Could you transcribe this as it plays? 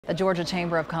The Georgia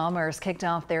Chamber of Commerce kicked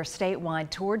off their statewide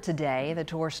tour today. The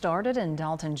tour started in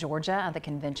Dalton, Georgia at the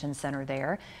convention center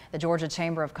there. The Georgia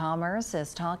Chamber of Commerce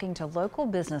is talking to local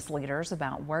business leaders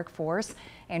about workforce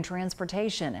and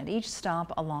transportation at each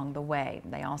stop along the way.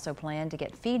 They also plan to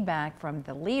get feedback from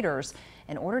the leaders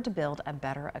in order to build a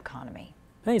better economy.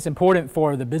 I think it's important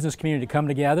for the business community to come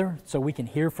together so we can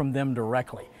hear from them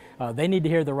directly. They need to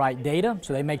hear the right data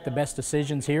so they make the best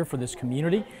decisions here for this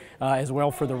community as well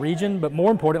for the region. But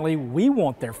more importantly, we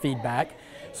want their feedback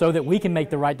so that we can make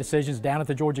the right decisions down at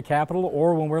the Georgia Capitol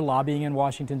or when we're lobbying in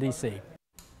Washington, D.C.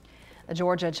 The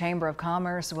Georgia Chamber of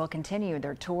Commerce will continue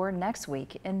their tour next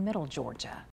week in Middle Georgia.